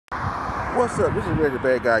What's up? This is Red the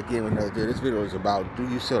Bad Guy again with another day. This video is about, do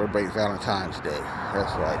you celebrate Valentine's Day?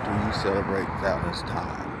 That's right, do you celebrate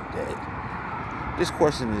Valentine's Day? This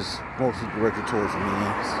question is mostly directed towards the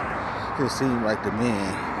men. It seems like the men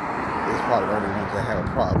is probably the only ones that have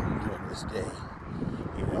a problem during this day.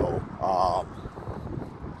 You know,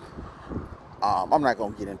 I'm not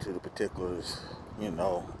going to get into the particulars,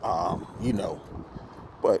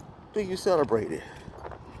 but do you celebrate it?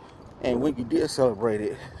 And when you did celebrate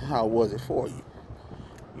it, how was it for you?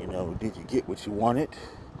 You know, did you get what you wanted?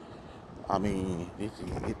 I mean, did you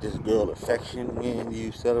get this girl affection when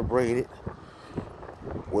you celebrated?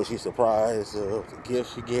 Was she surprised of the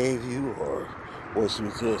gift she gave you? Or was she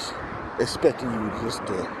just expecting you just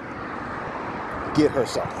to get her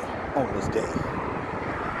something on this day?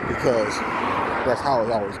 Because that's how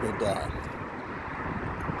it's always been done.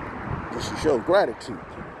 Did she show gratitude?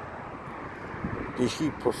 Did she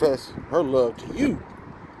profess her love to you?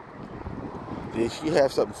 Did she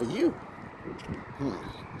have something for you?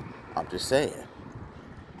 I'm just saying.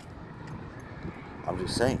 For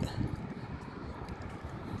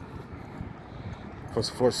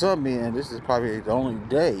some men, this is probably the only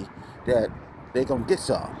day that they're going to get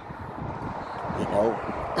some. You know?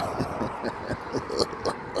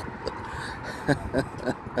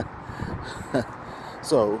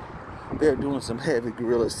 So, they're doing some heavy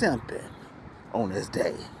guerrilla simping on this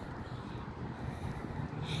day.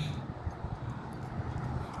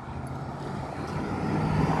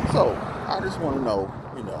 So, I just want to know,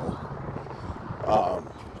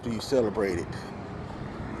 do you celebrate it?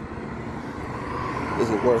 Is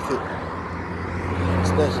it worth it?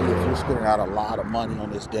 Especially if you're spending out a lot of money on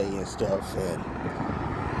this day and stuff, and,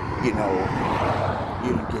 you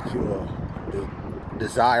didn't get your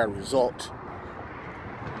desired result,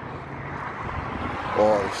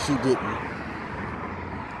 or she didn't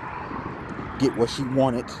get what she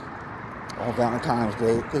wanted on Valentine's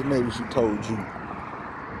Day, because maybe she told you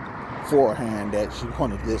beforehand that she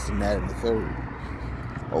wanted this and that and the third,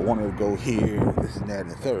 or wanted to go here, this and that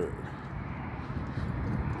and the third.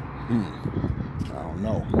 I don't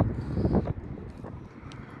know.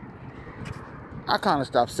 I kind of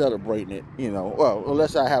stopped celebrating it, well,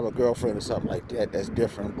 unless I have a girlfriend or something like that, that's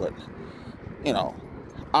different, but,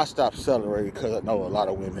 I stopped celebrating because I know a lot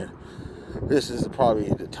of women, this is probably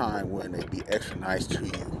the time when they be extra nice to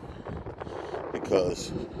you,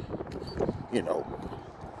 because,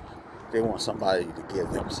 they want somebody to give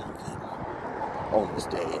them something on this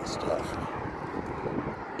day and stuff,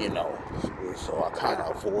 so I kind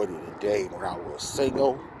of avoided the day when I was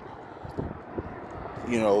single,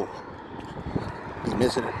 be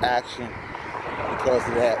missing in action because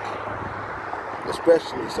of that,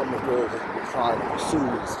 especially some of the girls that were trying to pursue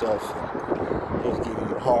and stuff, and it was giving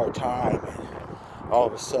you a hard time, and all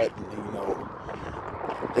of a sudden,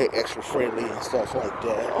 they're extra friendly and stuff like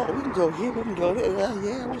that. Oh, we can go here, we can go there.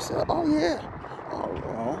 Yeah, what's up? Oh, yeah.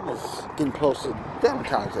 Oh, it's getting close to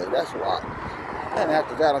Valentine's Day, that's why. And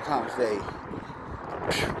after Valentine's Day,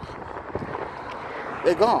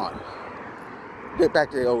 they're gone. They're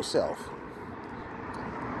back to their old self.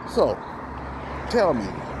 So, tell me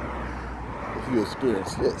if you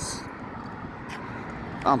experienced this.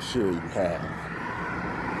 I'm sure you have.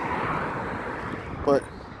 But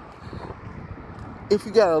if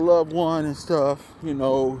you got a loved one and stuff,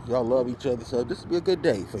 y'all love each other, so this will be a good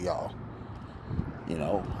day for y'all.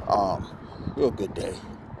 Real good day.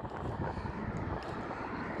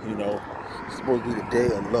 It's supposed to be the day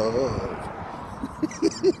of love.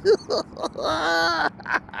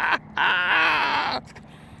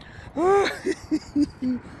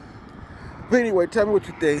 But anyway, tell me what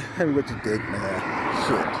you think. Tell me what you think, man.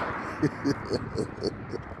 Shit.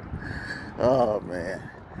 Oh, man.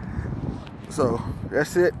 So,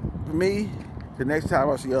 that's it for me. The next time,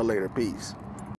 I'll see y'all later. Peace.